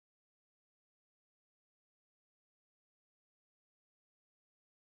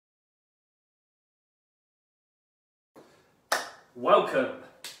welcome.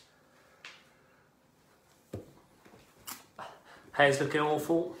 Hair's looking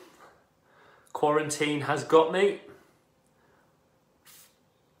awful. Quarantine has got me.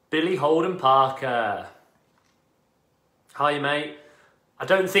 Billy Holden Parker. Hi mate. I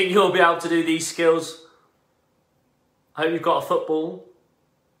don't think you'll be able to do these skills. I hope you've got a football.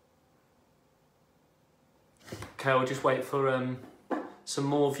 Okay, we'll just wait for some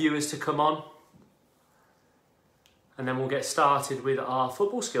more viewers to come on. And then we'll get started with our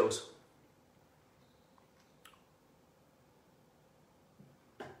football skills.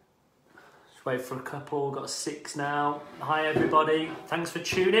 Just wait for a couple, got 6 now. Hi everybody, thanks for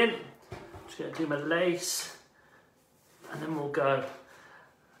tuning. Just gonna do my lace and then we'll go.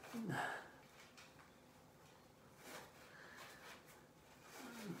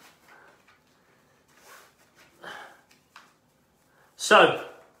 So,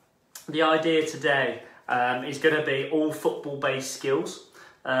 the idea today is going to be all football-based skills.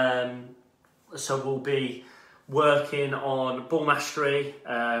 So we'll be working on ball mastery,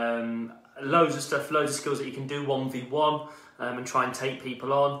 loads of stuff, loads of skills that you can do 1v1 and try and take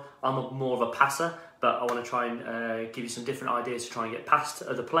people on. I'm more of a passer, but I want to try and give you some different ideas to try and get past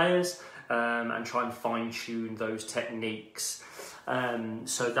other players and try and fine-tune those techniques.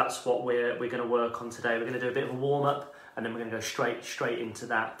 So that's what we're going to work on today. We're going to do a bit of a warm-up and then we're going to go straight into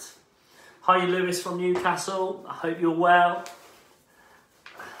that. Hi Lewis from Newcastle, I hope you're well.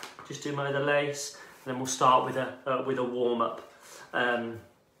 Just do my other lace and then we'll start with a warm-up and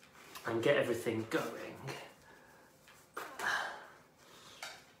get everything going.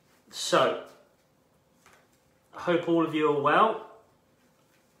 So, I hope all of you are well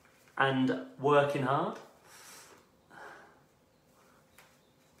and working hard.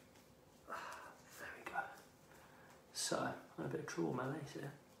 There we go. So, a bit of trouble with my lace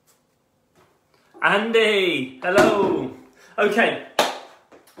here. Andy, hello. Okay,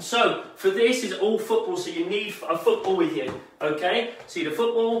 so for this is all football, so you need a football with you, okay? So you need a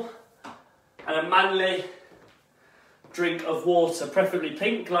football and a manly drink of water, preferably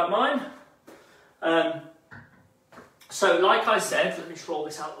pink like mine. So like I said, let me just roll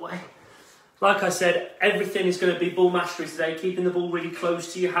this out of the way. Like I said, everything is going to be ball mastery today, keeping the ball really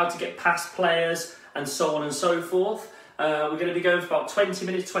close to you, how to get past players and so on and so forth. We're going to be going for about 20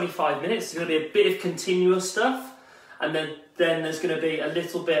 minutes, 25 minutes. It's going to be a bit of continuous stuff. And then there's going to be a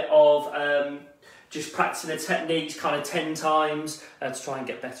little bit of just practicing the techniques kind of 10 times to try and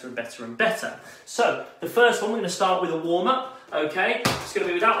get better and better and better. So the first one, we're going to start with a warm-up, okay? It's going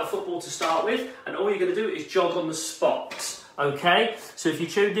to be without a football to start with. And all you're going to do is jog on the spot, okay? So if you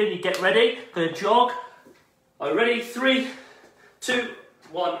tuned in, you get ready. Going to jog. Are you ready? 3, 2,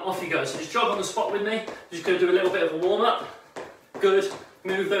 1, off you go. So just jog on the spot with me. Just going to do a little bit of a warm-up. Good.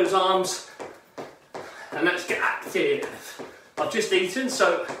 Move those arms. And let's get active. I've just eaten,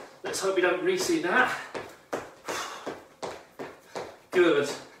 so let's hope we don't re-see that. Good.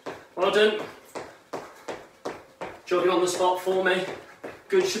 Well done. Jogging on the spot for me.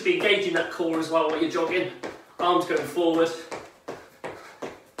 Good. Should be engaging that core as well while you're jogging. Arms going forward.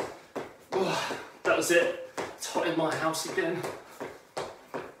 Oh, that was it. It's hot in my house again.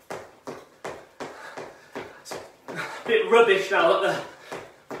 Bit rubbish now that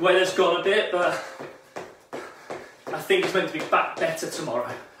the weather's gone a bit, but I think it's meant to be back better tomorrow.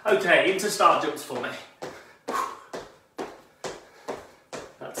 Okay, into star jumps for me.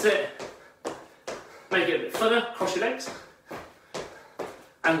 That's it. Make it a bit funner, cross your legs.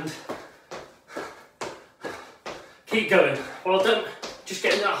 And keep going. Well done. Just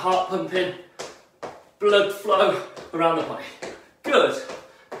getting that heart pumping, blood flow around the body. Good.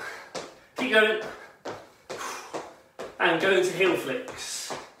 Keep going. And go into heel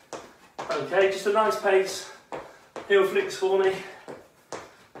flicks. Okay, just a nice pace. Heel flicks for me.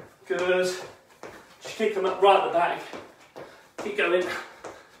 Good. Just kick them up right at the back. Keep going.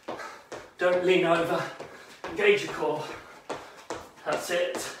 Don't lean over. Engage your core. That's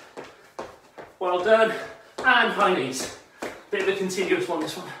it. Well done. And high knees. Bit of a continuous one,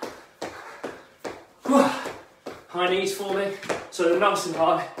 this one. High knees for me. So they're nice and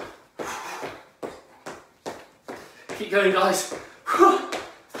high. Keep going, guys.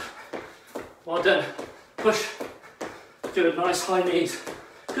 Well done. Push. Good, nice high knees.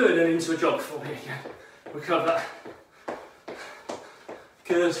 Good, and into a jog for me again. Recover.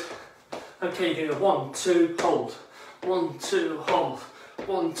 Good. Okay, you're going 1, 2, hold. 1, 2, hold.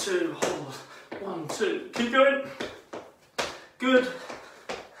 1, 2, hold. 1, 2. Keep going. Good.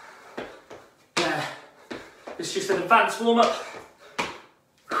 There. It's just an advanced warm-up.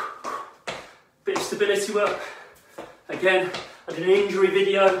 Bit of stability work. Again, I did an injury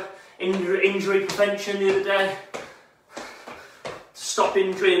video, injury prevention the other day. stop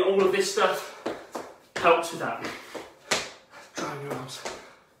injury and all of this stuff helps with that. Drawing your arms.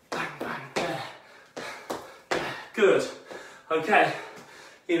 Bang, bang, there. There. Good. Okay.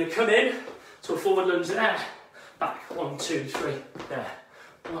 You're going to come in to a forward lunge there. Back. 1, 2, 3. There.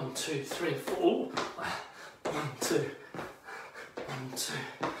 1, 2, 3, 4. Ooh. 1, 2. 1, 2.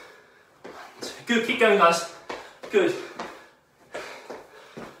 1, 2. Good. Keep going, guys. Good.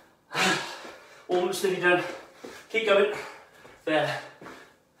 Almost nearly done. Keep going. There.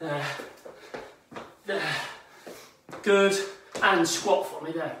 There. There. Good. And squat for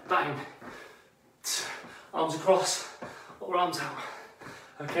me there. Bang. Arms across or arms out.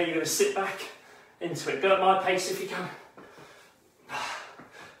 Okay, you're going to sit back into it. Go at my pace if you can.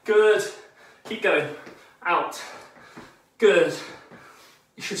 Good. Keep going. Out. Good.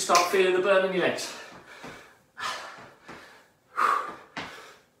 You should start feeling the burn in your legs.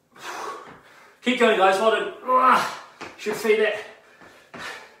 Keep going, guys. Well done. Should feel it.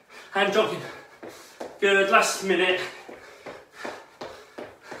 Hand jogging. Good. Last minute.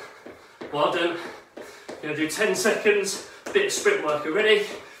 Well done. You're going to do 10 seconds. Bit of sprint work. Are you ready?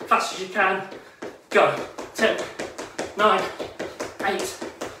 Fast as you can. Go. 10, 9, 8,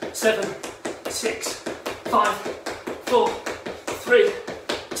 7, 6, 5, 4, 3,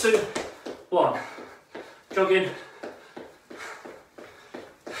 2, 1. Jogging.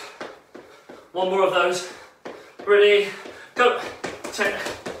 One more of those. Ready? Go. 10,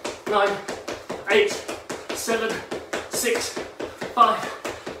 9, 8, 7, 6, 5,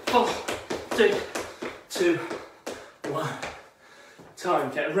 4, 3, 2, 1.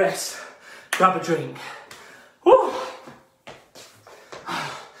 Time, get a rest. Grab a drink. Woo!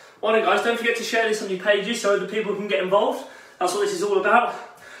 Well done, guys. Don't forget to share this on your pages so other people can get involved. That's what this is all about.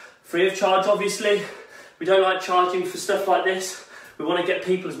 Free of charge, obviously. We don't like charging for stuff like this. We want to get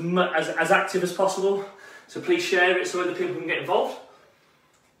people as active as possible. So please share it so other people can get involved.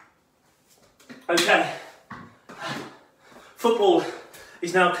 Okay. Football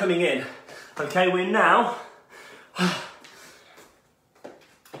is now coming in. Okay, we're now...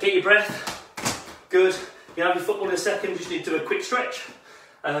 Get your breath. Good. You have your football in a second. Just need to do a quick stretch.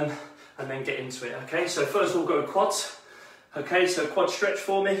 And then get into it. Okay, so first we'll go quads. Okay, so quad stretch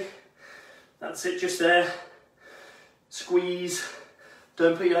for me. That's it, just there. Squeeze.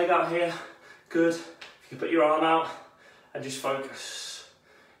 Don't put your leg out here. Good. If you put your arm out and just focus.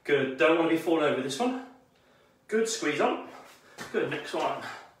 Good. Don't want to be falling over this one. Good. Squeeze on. Good. Next one.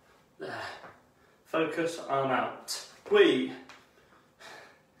 There. Focus. Arm out. Squeeze.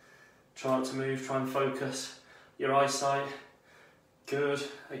 Try not to move. Try and focus your eyesight. Good.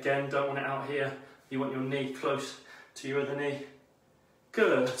 Again, don't want it out here. You want your knee close to your other knee.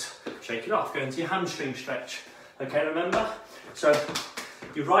 Good. Shake it off. Go into your hamstring stretch. Okay, remember? So,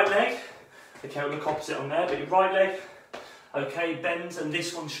 your right leg, okay, I'll look opposite on there, but your right leg, okay, bends and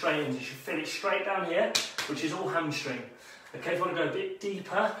this one straightens. You should feel it straight down here, which is all hamstring. Okay, if you want to go a bit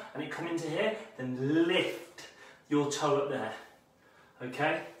deeper and it come into here, then lift your toe up there.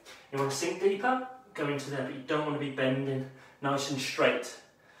 Okay? You want to sink deeper, go into there, but you don't want to be bending nice and straight.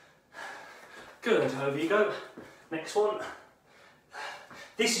 Good, over you go. Next one.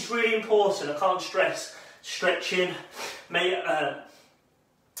 This is really important, I can't stress. Stretching,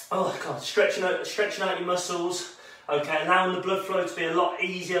 stretching out your muscles, okay, allowing the blood flow to be a lot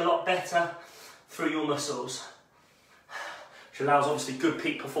easier, a lot better through your muscles, which allows obviously good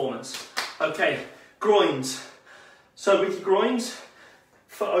peak performance. Okay, groins. So with your groins,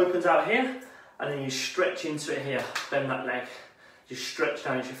 foot opens out here, and then you stretch into it here, bend that leg, just stretch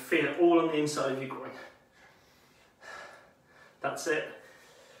down, you should feel it all on the inside of your groin. That's it.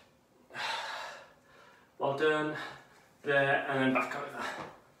 Well done, there, and then back over.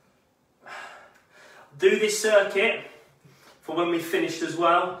 Do this circuit for when we finished as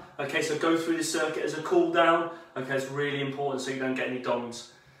well. Okay, so go through this circuit as a cool down. Okay, it's really important so you don't get any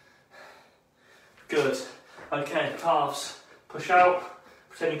DOMs. Good. Okay, calves. Push out.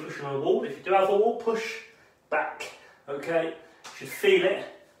 Pretend you're pushing on a wall. If you do have a wall, push back. Okay, you should feel it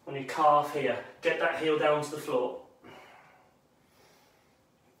on your calf here. Get that heel down to the floor.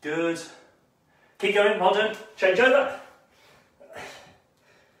 Good. Keep going, well done. Change over.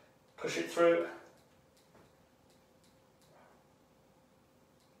 Push it through.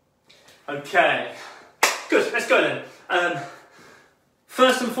 Okay. Good, let's go then.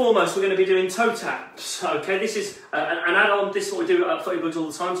 First and foremost, we're going to be doing toe taps. Okay, this is an add-on. This is what we do at FootieBugs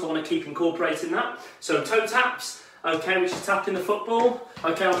all the time, so I want to keep incorporating that. So toe taps, okay, which is tapping the football,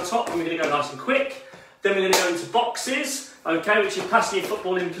 okay, on the top, and we're going to go nice and quick. Then we're going to go into boxes, okay, which is passing your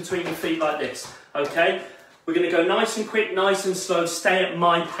football in between your feet like this, okay. We're going to go nice and quick, nice and slow. Stay at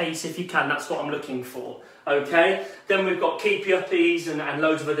my pace if you can. That's what I'm looking for, Okay, then we've got keepy uppies and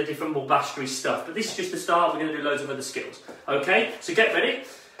loads of other different more mastery stuff. But this is just the start. We're going to do loads of other skills. Okay, so get ready.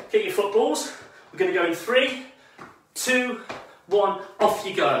 Get your footballs. We're going to go in 3, 2, 1. Off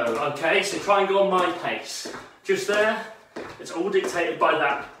you go. Okay, so try and go on my pace. Just there. It's all dictated by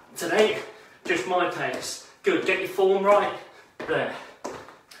that. Today, just my pace. Good. Get your form right. There.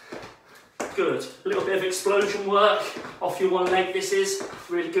 Good. A little bit of explosion work. Off your one leg. This is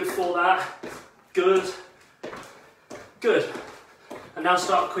really good for that. Good. Good. And now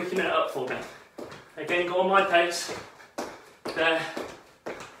start quickening it up for me. Again, go on my pace. There.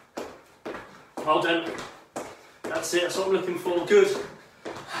 Well done. That's it. That's what I'm looking for. Good.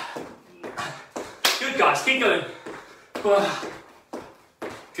 Good, guys. Keep going.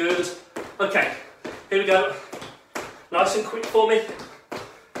 Good. Okay. Here we go. Nice and quick for me.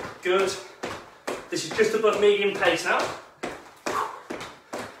 Good. This is just above medium pace now.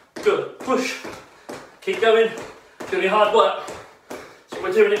 Good. Push. Keep going. It's going to be hard work. That's what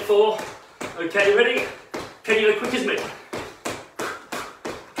we're doing it for. Okay, ready? Can you go quick as me?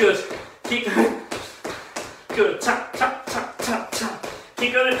 Good. Keep going. Good. Tap, tap, tap, tap, tap.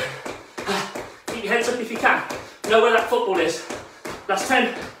 Keep going. Keep your heads up if you can. Know where that football is. That's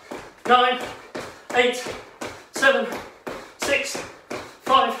 10, 9, 8, 7, 6,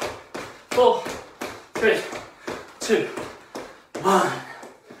 5, 4, 3, 2, 1.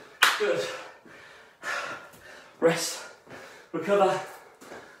 Good. Rest. Recover.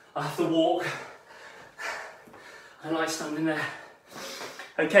 I have to walk. I like standing there.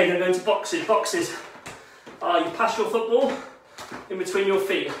 Okay, you're going to go into boxes. Boxes. You pass your football in between your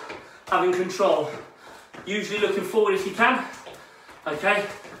feet, having control. Usually looking forward if you can. Okay,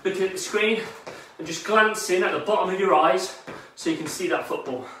 looking at the screen and just glancing at the bottom of your eyes so you can see that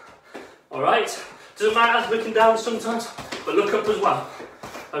football. All right. Doesn't matter looking down sometimes, but look up as well.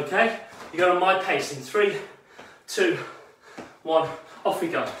 Okay. You go on my pace in 3, 2, 1. Off we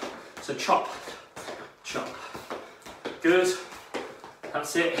go. So chop, chop. Good.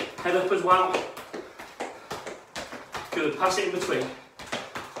 That's it. Head up as well. Good. Pass it in between.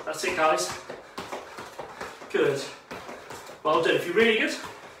 That's it, guys. Good. Well done. If you're really good,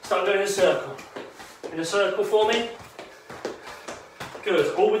 start going in a circle. In a circle for me.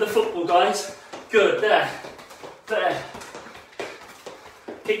 Good. All with the football, guys. Good. There. There.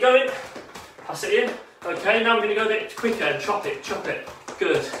 Keep going. Pass it in. Okay, now we're going to go a bit quicker and chop it, chop it.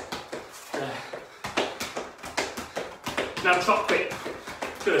 Good. There. Now chop quick.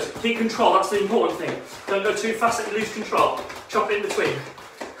 Good. Keep control, that's the important thing. Don't go too fast that you lose control. Chop it in between.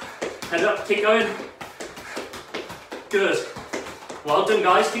 Head up, keep going. Good. Well done,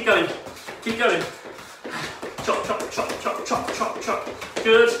 guys, keep going. Keep going. Chop, chop, chop, chop, chop, chop, chop.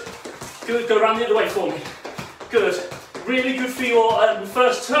 Good. Good, go around the other way for me. Good. Really good for your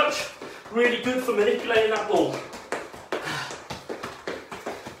first touch. Really good for manipulating that ball.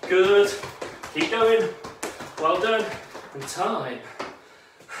 Good. Keep going. Well done. And time.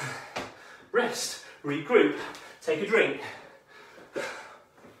 Rest. Regroup. Take a drink.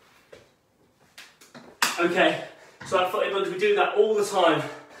 Okay. So at FootieBugs we do that all the time.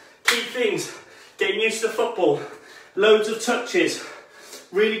 Keep things. Getting used to football. Loads of touches.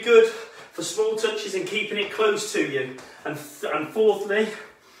 Really good for small touches and keeping it close to you. And fourthly,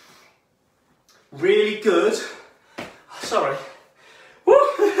 really good. Sorry.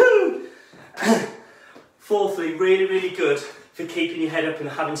 Woo-hoo-hoo. Fourthly, really, really good for keeping your head up and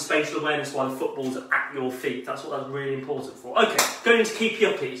having spatial awareness while the football's at your feet. That's what that's really important for. Okay, going into keepy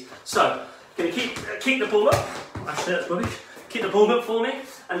uppies. So, going to keep the ball up. Actually, that's rubbish. Keep the ball up for me.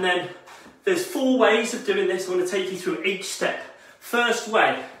 And then there's 4 ways of doing this. I'm going to take you through each step. First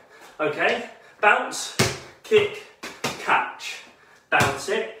way, okay, bounce, kick, catch. Bounce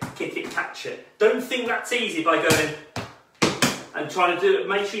it, kick it, catch it. Don't think that's easy by going and trying to do it.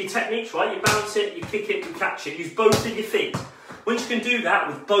 Make sure your technique's right. You bounce it, you kick it, you catch it. Use both of your feet. Once you can do that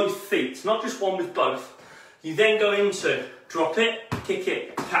with both feet, not just one, with both, you then go into drop it, kick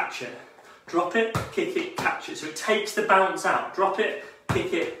it, catch it. Drop it, kick it, catch it. So it takes the bounce out. Drop it,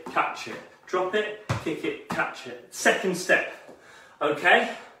 kick it, catch it. Drop it, kick it, catch it. Second step.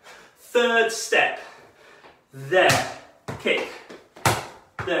 Okay? Third step. There. Kick.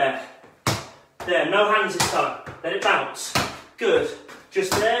 There. There. No hands this time. Let it bounce. Good.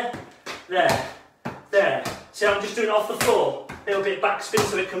 Just there. There. There. See, I'm just doing it off the floor. A little bit backspin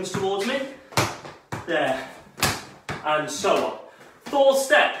so it comes towards me. There. And so on. Fourth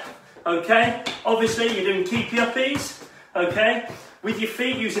step. Okay? Obviously, you're doing keepy uppies. Okay? with your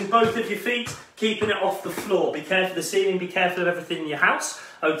feet, using both of your feet, keeping it off the floor. Be careful of the ceiling, be careful of everything in your house.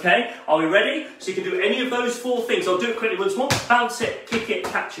 Okay, are we ready? So you can do any of those 4 things. I'll do it quickly once more. Bounce it, kick it,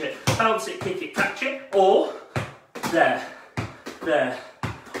 catch it. Bounce it, kick it, catch it. Or there, there.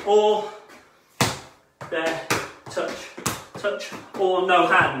 Or there, touch, touch. Or no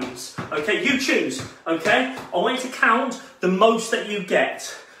hands. Okay, you choose. Okay, I want you to count the most that you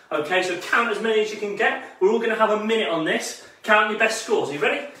get. Okay, so count as many as you can get. We're all going to have a minute on this. Count your best scores. Are you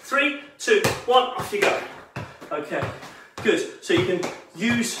ready? 3, 2, 1, off you go. Okay, good. So you can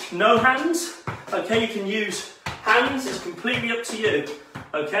use no hands. Okay, you can use hands. It's completely up to you.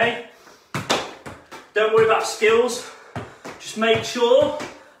 Okay? Don't worry about skills. Just make sure,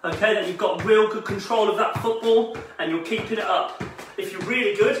 okay, that you've got real good control of that football and you're keeping it up. If you're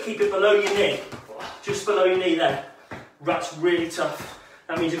really good, keep it below your knee. Just below your knee there. That's really tough.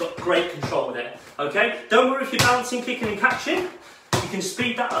 That means you've got great control with it. Okay? Don't worry if you're bouncing, kicking and catching. You can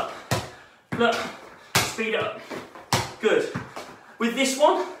speed that up. Look, speed it up. Good. With this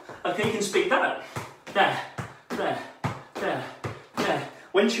one, okay, you can speed that up. There, there, there, there.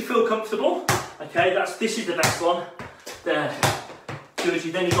 Once you feel comfortable, okay, this is the best one. There. Good.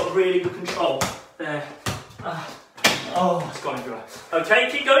 Then you've got really good control. There. Oh, it's gone everywhere. Okay,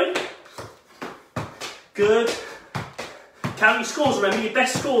 keep going. Good. Count your scores, remember your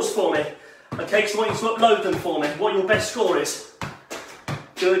best scores for me. Okay, because I want you to upload them for me, what your best score is.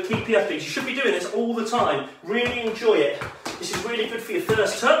 Good, keep your upbeats. You should be doing this all the time. Really enjoy it. This is really good for your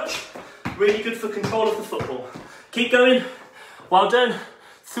first touch. Really good for control of the football. Keep going. Well done.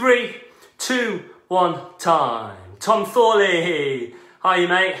 3, 2, 1, time. Tom Thorley. Hi,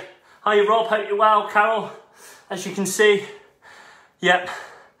 mate. Hi, Rob. Hope you're well. Carol, as you can see, yep,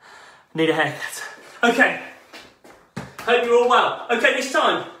 need a haircut. Okay. Hope you're all well. Okay, this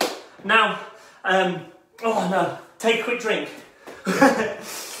time. Now, oh no, take a quick drink.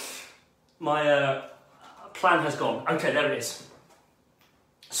 My plan has gone. Okay, there it is.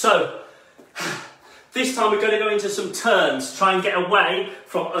 So, this time we're going to go into some turns, try and get away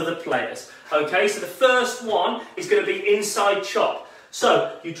from other players. Okay, so the first one is going to be inside chop.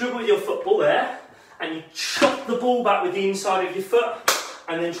 So, you dribble with your football there, and you chop the ball back with the inside of your foot,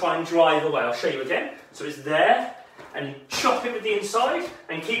 and then try and drive away. I'll show you again. So it's there, and you chop it with the inside,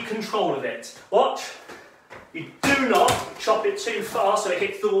 and keep control of it. Watch. You do not chop it too far so it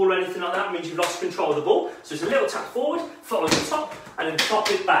hits the wall or anything like that. It means you've lost control of the ball. So it's a little tap forward, foot on the top, and then chop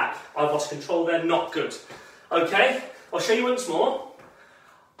it back. I've lost control there, not good. Okay, I'll show you once more.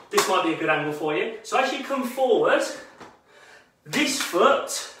 This might be a good angle for you. So as you come forward, this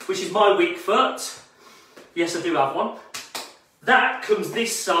foot, which is my weak foot, yes, I do have one, that comes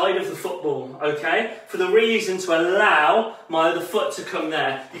this side of the football, okay? For the reason to allow my other foot to come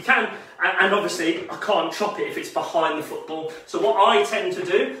there. You can, and obviously I can't chop it if it's behind the football. So what I tend to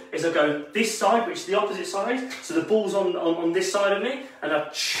do is I go this side, which is the opposite side, so the ball's on this side of me, and I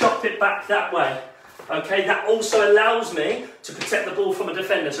chop it back that way. Okay, that also allows me to protect the ball from a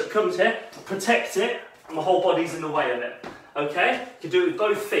defender. So it comes here, protect it, and my whole body's in the way of it. Okay, you can do it with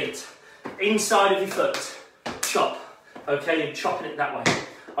both feet. Inside of your foot, chop. Okay, you're chopping it that way.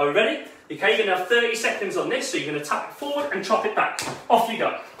 Are we ready? Okay, you're going to have 30 seconds on this, so you're going to tap it forward and chop it back. Off you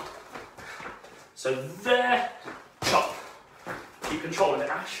go. So there, chop. Keep control of it,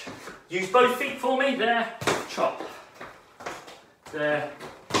 Ash. Use both feet for me. There, chop. There,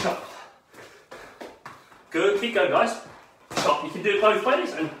 chop. Good, keep going, guys. Chop. You can do it both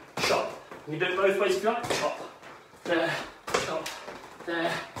ways and chop. You can do it both ways if you like. Chop. There, chop.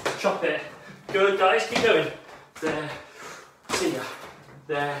 There, chop it. Good, guys, keep going. There. See ya.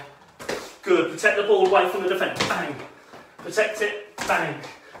 There. Good. Protect the ball away from the defence. Bang. Protect it. Bang.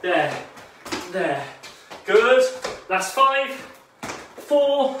 There. There. Good. Last 5,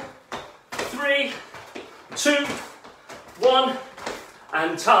 4, 3, 2, 1,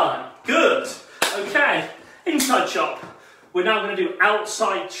 and time. Good. Okay. Inside chop. We're now going to do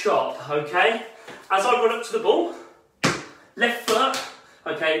outside chop. Okay. As I run up to the ball, left foot.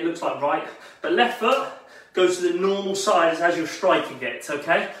 Okay, it looks like right, but left foot goes to the normal side as you're striking it,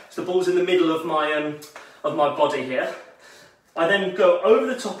 okay? So the ball's in the middle of my body here. I then go over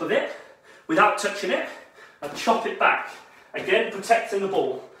the top of it without touching it and chop it back. Again, protecting the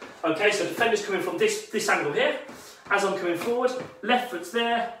ball. Okay, so defender's coming from this angle here. As I'm coming forward, left foot's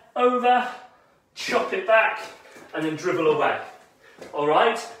there, over, chop it back, and then dribble away. All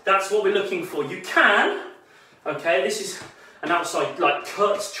right, that's what we're looking for. You can, okay, this is an outside, like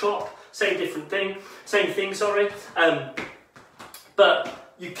cut, chop, same thing, sorry.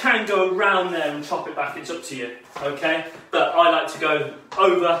 But you can go around there and chop it back, it's up to you, okay? But I like to go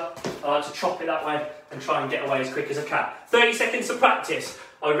over, I like to chop it that way, and try and get away as quick as I can. 30 seconds of practice.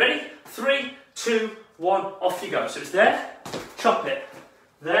 Are you ready? 3, 2, 1, off you go. So it's there, chop it,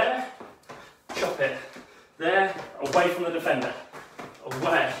 there, chop it, there, away from the defender,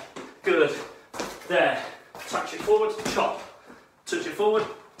 away, good, there, touch it forward, chop, touch it forward,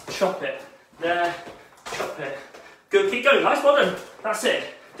 chop it, there, chop it, good, keep going guys, well done, that's it.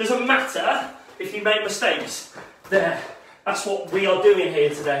 Doesn't matter if you make mistakes, there, that's what we are doing here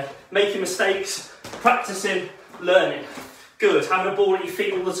today, making mistakes, practicing, learning, good, having a ball at your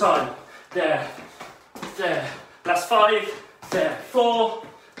feet all the time, there, there, last 5, there, 4,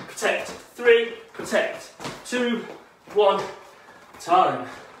 protect, 3, protect, 2, 1, time,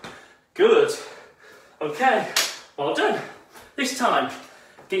 good, okay, well done. This time,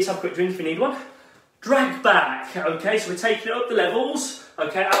 get yourself a quick drink if you need one, drag back, okay, so we're taking it up the levels,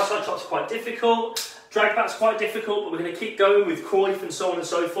 okay, outside chops are quite difficult, drag back's quite difficult, but we're going to keep going with Cruyff and so on and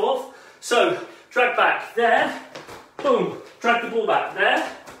so forth, so drag back, there, boom, drag the ball back, there,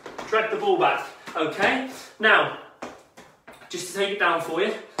 drag the ball back, okay, now, just to take it down for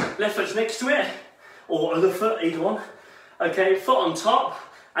you, left foot's next to it, or other foot, either one, okay, foot on top,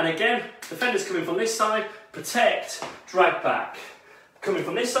 and again, defender's coming from this side, protect, drag back, coming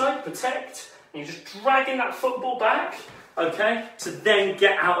from this side, protect, and you're just dragging that football back, okay, to then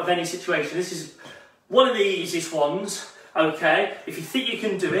get out of any situation. This is one of the easiest ones, okay, if you think you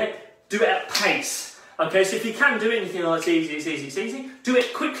can do it at pace. Okay, so if you can do it, anything like it's easy, it's easy, it's easy, do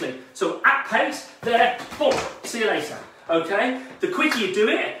it quickly. So at pace, there, boom, see you later. Okay, the quicker you do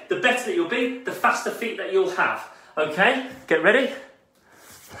it, the better that you'll be, the faster feet that you'll have. Okay, get ready.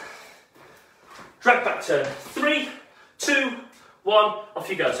 Drag back turn. 3, 2, 1, off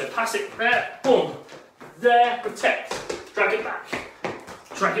you go. So pass it there, boom, there, protect, drag it back,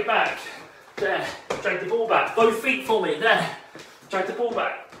 there, drag the ball back, both feet for me, there, drag the ball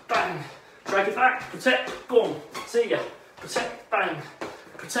back, bang. Drag it back, protect, boom, see ya, protect, bang,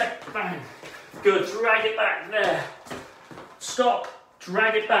 good, drag it back, there, stop,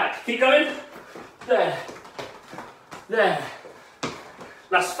 drag it back, keep going, there,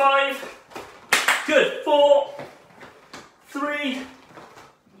 last 5, good, 4, 3,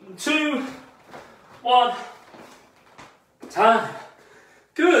 2, 1, time,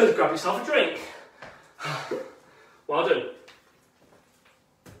 good, grab yourself a drink, well done.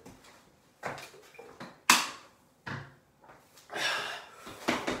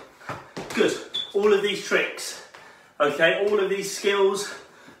 Good, all of these tricks, okay, all of these skills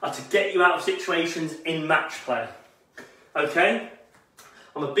are to get you out of situations in match play, okay?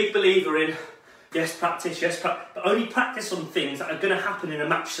 I'm a big believer in, yes, practice, but only practice on things that are going to happen in a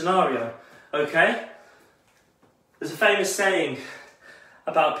match scenario, okay? There's a famous saying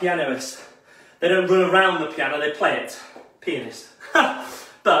about a pianist, they don't run around the piano, they play it, pianist.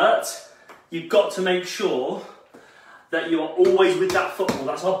 But you've got to make sure that you are always with that football.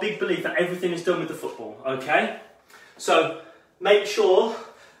 That's our big belief, that everything is done with the football, okay? So make sure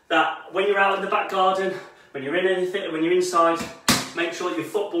that when you're out in the back garden, when you're in anything, when you're inside, make sure that your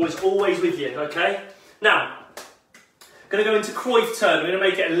football is always with you, okay? Now, I'm going to go into Cruyff turn. I'm going to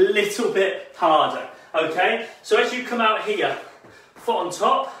make it a little bit harder, okay? So as you come out here, foot on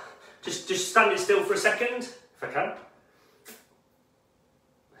top, just stand it still for a second, if I can.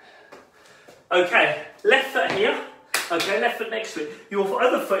 Okay, left foot here. Okay, left foot next to it. Your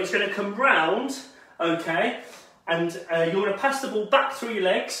other foot is going to come round, okay, and you're going to pass the ball back through your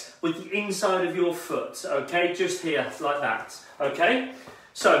legs with the inside of your foot, okay, just here, like that, okay?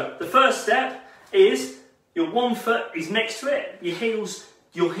 So, the first step is your one foot is next to it, your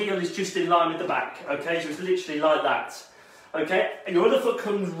heel is just in line with the back, okay, so it's literally like that, okay? And your other foot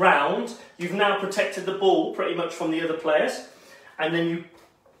comes round, you've now protected the ball pretty much from the other players, and then you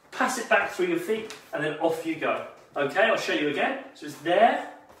pass it back through your feet, and then off you go. Okay, I'll show you again. So it's there,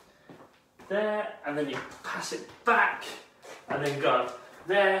 and then you pass it back, and then go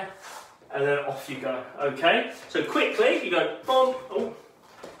there, and then off you go. Okay, so quickly, you go, boom, oh,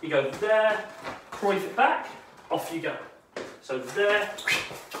 you go there, Cruyff it back, off you go. So there,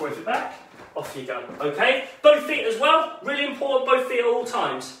 Cruyff it back, off you go. Okay, both feet as well, really important, both feet at all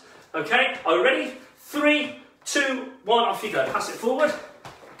times. Okay, are you ready? 3, 2, 1, off you go. Pass it forward,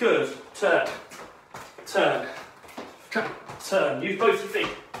 good, turn, turn. Turn, use both your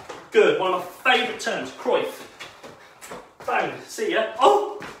feet. Good, one of my favourite turns, Cruyff. Bang, see ya.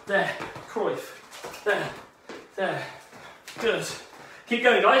 Oh, there, Cruyff. There. Good. Keep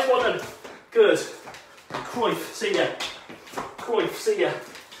going, guys, well done. Good. Cruyff, see ya. Cruyff, see ya.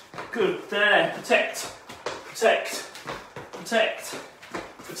 Good, there, protect.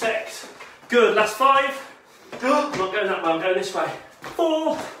 Good, last 5. I'm not going that way, I'm going this way.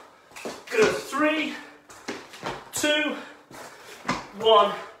 4. Good, 3. 2,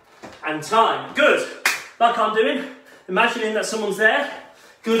 1, and time. Good. Like I'm doing, imagining that someone's there.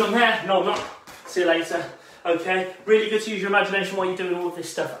 Good, I'm there. No, I'm not. See you later. Okay, really good to use your imagination while you're doing all of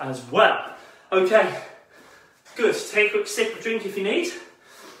this stuff as well. Okay, good. Take a quick sip of drink if you need.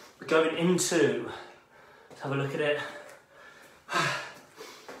 We're going into, let's have a look at it.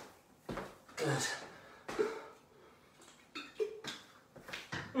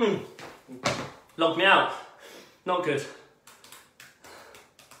 Good. Logged me out. Not good.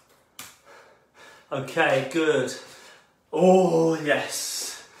 Okay, good. Oh,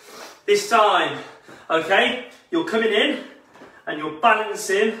 yes. This time, okay, you're coming in and you're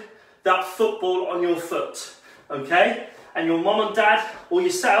balancing that football on your foot, okay? And your mum and dad or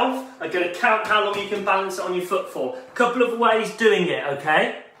yourself are going to count how long you can balance it on your foot for. A couple of ways doing it,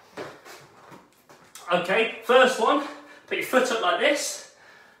 okay? Okay, first one, put your foot up like this,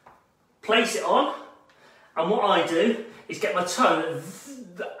 place it on, and what I do is get my toe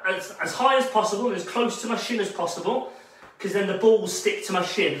as high as possible and as close to my shin as possible, because then the balls stick to my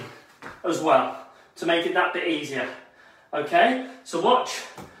shin as well, to make it that bit easier. Okay, so watch.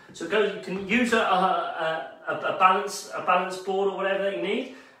 So you can use a balance board or whatever that you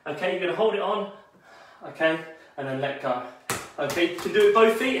need. Okay, you're going to hold it on, okay, and then let go. Okay, you can do it with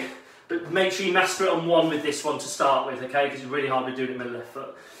both feet, but make sure you master it on one with this one to start with, okay, because it's really hard to do it with the left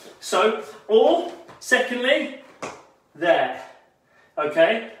foot. So, or, secondly, there.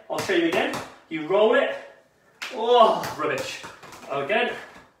 Okay, I'll show you again. You roll it. Oh, rubbish. Again.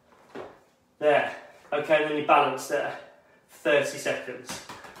 There. Okay, and then you balance there. 30 seconds.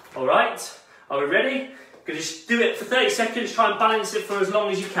 All right, are we ready? You're going to just do it for 30 seconds, try and balance it for as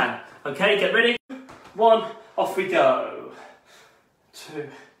long as you can. Okay, get ready. 1, off we go. 2,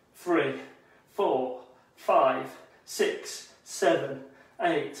 3, 4, 5, 6, 7,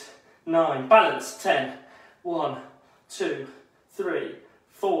 8, 9. Balance. 10. 1, 2, 3,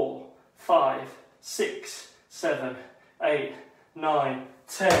 4, 5, 6, 7, 8, 9,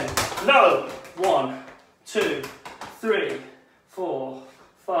 10. No! 1, 2, 3, 4,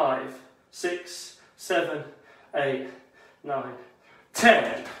 5, 6, 7, 8, 9,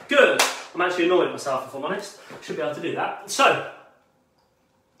 10. Good. I'm actually annoyed at myself, if I'm honest. Should be able to do that. So,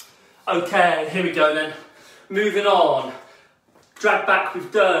 okay, here we go then. Moving on. Drag back,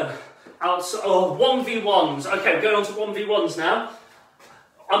 we've done. Outside, 1v1s. Okay, we're going on to 1v1s now.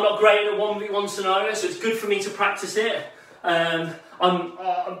 I'm not great in a 1v1 scenario, so it's good for me to practice it.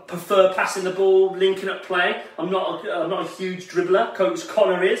 I prefer passing the ball, linking up play. I'm not a huge dribbler. Coach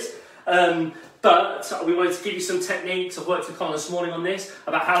Connor is. But we wanted to give you some techniques. I've worked with Connor this morning on this,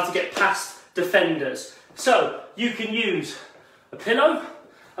 about how to get past defenders. So, you can use a pillow,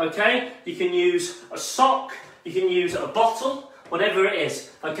 okay? You can use a sock, you can use a bottle, whatever it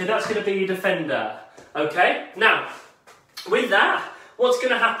is. Okay, that's going to be your defender. Okay? Now, with that, what's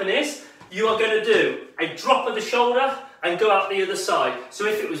going to happen is, you are going to do a drop of the shoulder and go out the other side. So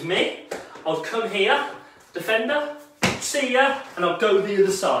if it was me, I'd come here, defender, see ya, and I'll go the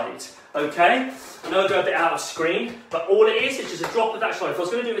other side. Okay? I know I go a bit out of screen, but all it is just a drop of that shoulder. If I was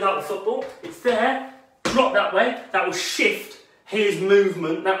going to do it without the football, it's there, drop that way, that will shift his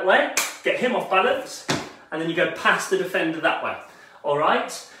movement that way, get him off balance, and then you go past the defender that way.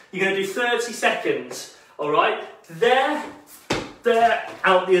 Alright? You're going to do 30 seconds. Alright? There,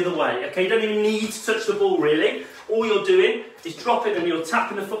 out the other way. Okay? You don't even need to touch the ball really. All you're doing is drop it and you're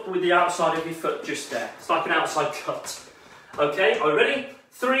tapping the football with the outside of your foot just there. It's like an outside cut. Okay? Are you ready?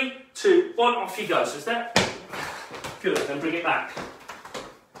 3, 2, 1, off you go. So it's there. Good. Then bring it back.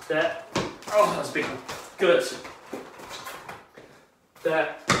 There. Oh, that's a big one. Good.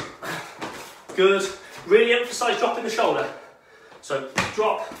 There. Good. Really emphasise dropping the shoulder. So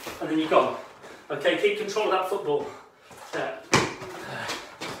drop and then you're gone. Okay, keep control of that football. There.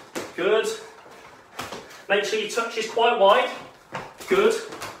 Good. Make sure your touch is quite wide. Good.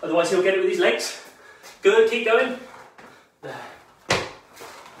 Otherwise he'll get it with his legs. Good. Keep going. There.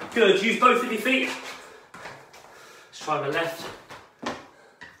 Good. Use both of your feet. Let's try my left. Come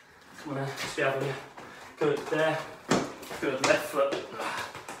on now. Let's be having you. Good. There. Good. Left foot.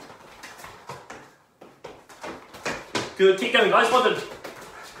 Good. Keep going, guys. Well done.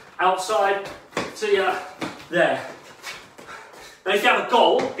 Outside. See ya. There. Now, if you have a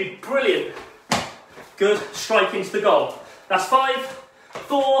goal, it'd be brilliant. Good. Strike into the goal. That's 5,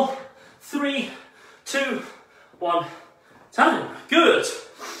 4, 3, 2, 1. Time. Good.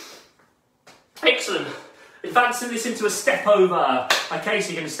 Excellent. Advancing this into a step over. Okay, so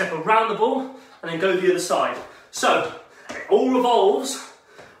you're going to step around the ball and then go the other side. So, it all revolves.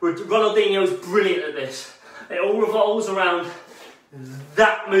 Ronaldinho is brilliant at this. It all revolves around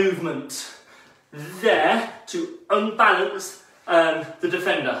that movement. there to unbalance the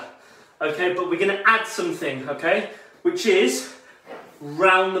defender. Okay, but we're going to add something, okay, which is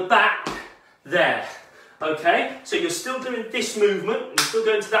round the back there. Okay, so you're still doing this movement, and you're still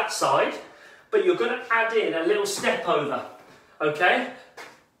going to that side, but you're going to add in a little step over. Okay,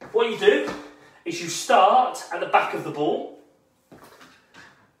 what you do is you start at the back of the ball,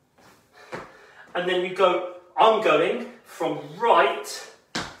 and then you go, I'm going from right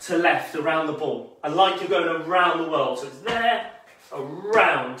to left around the ball, and like you're going around the world, so it's there,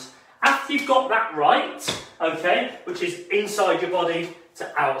 around. After you've got that right, okay, which is inside your body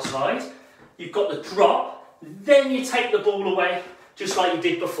to outside, you've got the drop, then you take the ball away just like you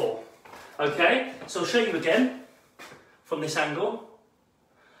did before. Okay, so I'll show you again from this angle.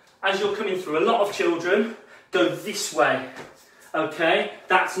 As you're coming through, a lot of children go this way. Okay,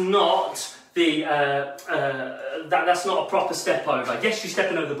 that's not the that's not a proper step over. Yes, you're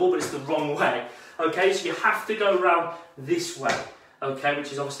stepping over the ball, but it's the wrong way. Okay, so you have to go around this way. Okay,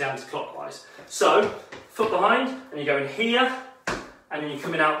 which is obviously anti-clockwise. So, foot behind, and you're going here, and then you're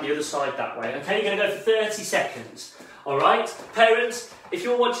coming out the other side that way. Okay, you're going to go for 30 seconds. Alright, parents, if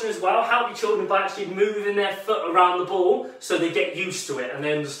you're watching as well, help your children by actually moving their foot around the ball so they get used to it and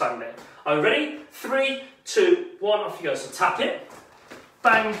they understand it. Are you ready? 3, 2, 1, off you go. So tap it,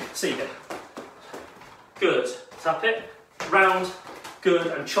 bang, see it. Good. Tap it, round, good,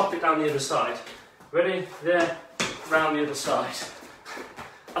 and chop it down the other side. Ready? There, round the other side.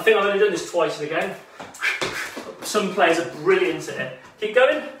 I think I've only done this twice in the game. Some players are brilliant at it. Keep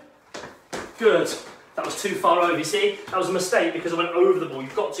going. Good. That was too far over, you see? That was a mistake because I went over the ball.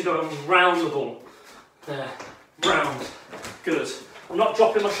 You've got to go around the ball. There. Round. Good. I'm not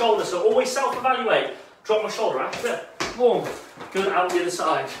dropping my shoulder, so always self-evaluate. Drop my shoulder out. There. Boom. Good. Out the other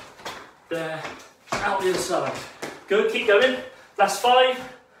side. There. Out the other side. Good. Keep going. Last 5,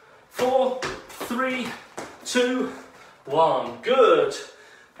 4, 3, 2, 1. Good.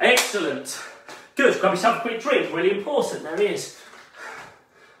 Excellent. Good. Grab yourself a quick drink. Really important. There it is.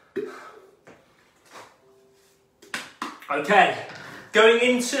 Okay. Going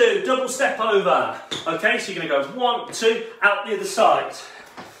into double step over. Okay, so you're going to go 1, 2, out the other side.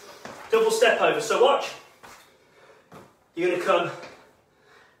 Double step over. So watch. You're going to come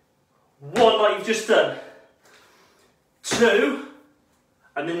 1 like you've just done. 2,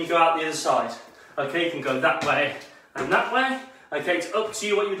 and then you go out the other side. Okay, you can go that way and that way. Okay, it's up to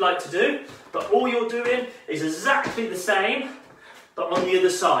you what you'd like to do, but all you're doing is exactly the same, but on the other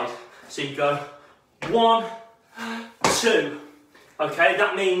side. So you go 1, 2. Okay,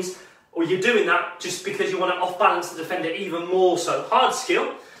 that means, or you're doing that just because you want to off-balance the defender even more so. Hard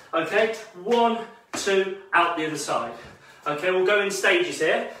skill. Okay, 1, 2, out the other side. Okay, we'll go in stages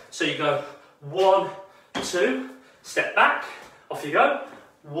here. So you go 1, 2, step back, off you go.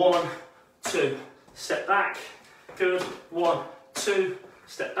 1, 2, step back. Good. 1, 2,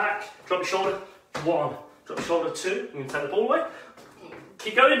 step back. Drop your shoulder. 1, drop your shoulder. 2. You can take the ball away.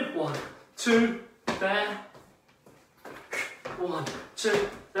 Keep going. 1, 2, there. 1, 2,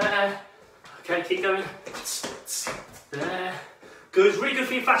 there. Okay, keep going. There. Good. It's really good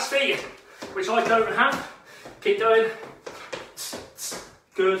for your fast feet, which I don't have. Keep going.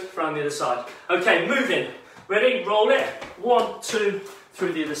 Good. Around the other side. Okay, moving. Ready? Roll it. 1, 2,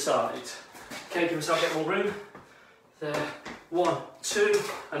 through the other side. Okay, give yourself a bit more room. There. 1, 2,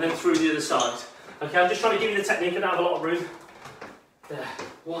 and then through the other side. Okay, I'm just trying to give you the technique. I don't have a lot of room. There.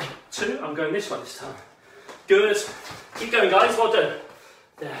 1, 2. I'm going this way this time. Good. Keep going, guys. Well done.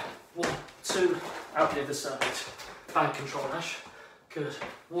 There. 1, 2. Out the other side. Bad control, Ash. Good.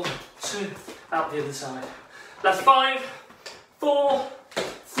 1, 2. Out the other side. Last 5, 4,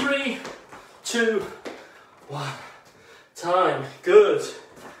 3, 2, 1. Time. Good.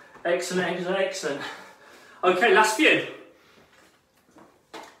 Excellent, excellent, excellent. Okay, last few.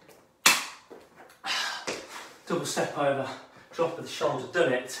 Double step over. Drop of the shoulder.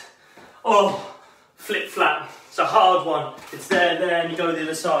 Done it. Oh, flip flat. It's a hard one. It's there, there, and you go the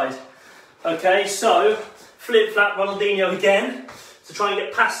other side. Okay, so flip flat Ronaldinho again. To try and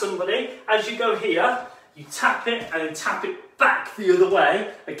get past somebody. As you go here, you tap it and then tap it back the other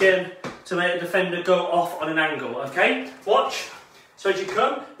way. Again, to make the defender go off on an angle. Okay, watch. So as you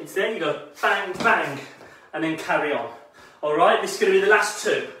come, it's there, you go bang, bang, and then carry on. All right, this is going to be the last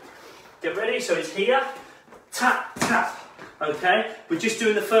 2. Get ready, so it's here, tap, tap, okay? We're just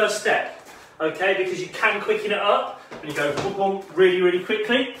doing the first step, okay? Because you can quicken it up, and you go boom, boom, really, really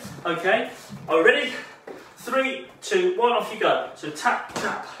quickly, okay? Are you ready? 3, 2, 1, off you go. So tap,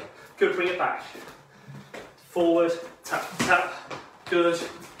 tap, good, bring it back. Forward, tap, tap, good.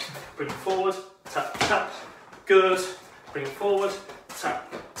 Bring it forward, tap, tap, good. Bring it forward,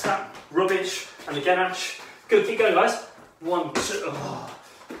 tap, tap, rubbish. And again, Ash. Good, keep going, guys. 1, 2, oh,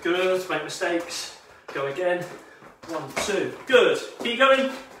 good, make mistakes. Go again. 1, 2, good. Keep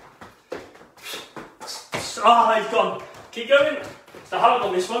going. Ah, he's gone. Keep going. It's a hard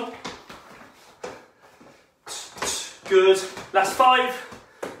on this one. Good. Last 5,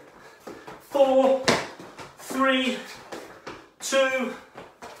 4, 3, 2,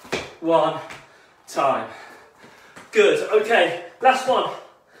 1. Time. Good. Okay. Last one.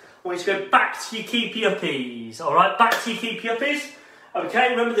 I want you to go back to your keepy uppies. All right. Back to your keepy uppies. Okay.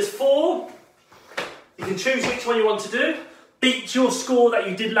 Remember, there's 4. You can choose which one you want to do. Beat your score that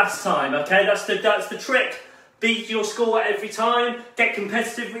you did last time. Okay. That's the trick. Beat your score every time. Get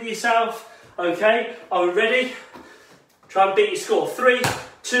competitive with yourself. Okay. Are we ready? Try and beat your score. 3,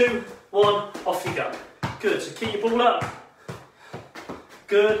 2, 1. Off you go. Good. So keep your ball up.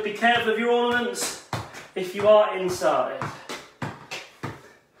 Good. Be careful of your ornaments if you are inside.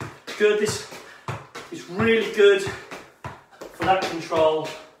 Good. This is really good for that control.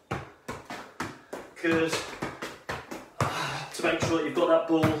 Good. To make sure that you've got that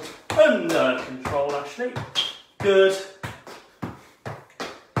ball under control, Ashley. Good.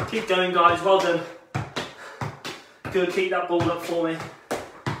 Keep going, guys. Well done. Good. Keep that ball up for me.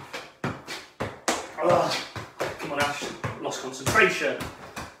 Oh, come on, Ash. Lost concentration.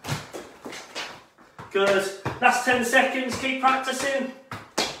 Good. Last 10 seconds. Keep practicing.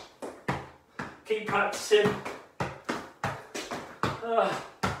 Keep practicing.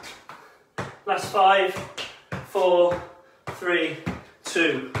 Last 5, 4, 3,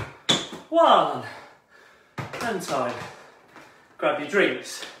 2, 1. And time. Grab your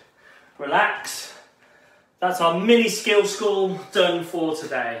drinks. Relax. That's our mini skill school done for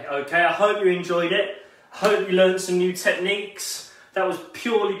today. Okay, I hope you enjoyed it. I hope you learned some new techniques. That was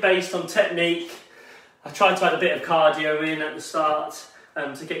purely based on technique. I tried to add a bit of cardio in at the start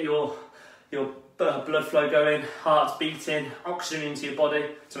to get your blood flow going, heart beating, oxygen into your body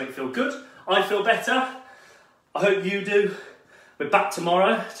to make you feel good. I feel better. I hope you do. We're back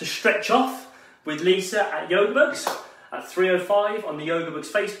tomorrow to stretch off with Lisa at FootieBugs at 3:05 on the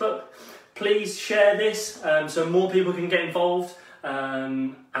FootieBugs Facebook. Please share this so more people can get involved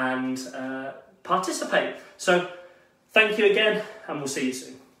and participate. So thank you again, and we'll see you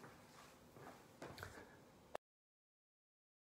soon.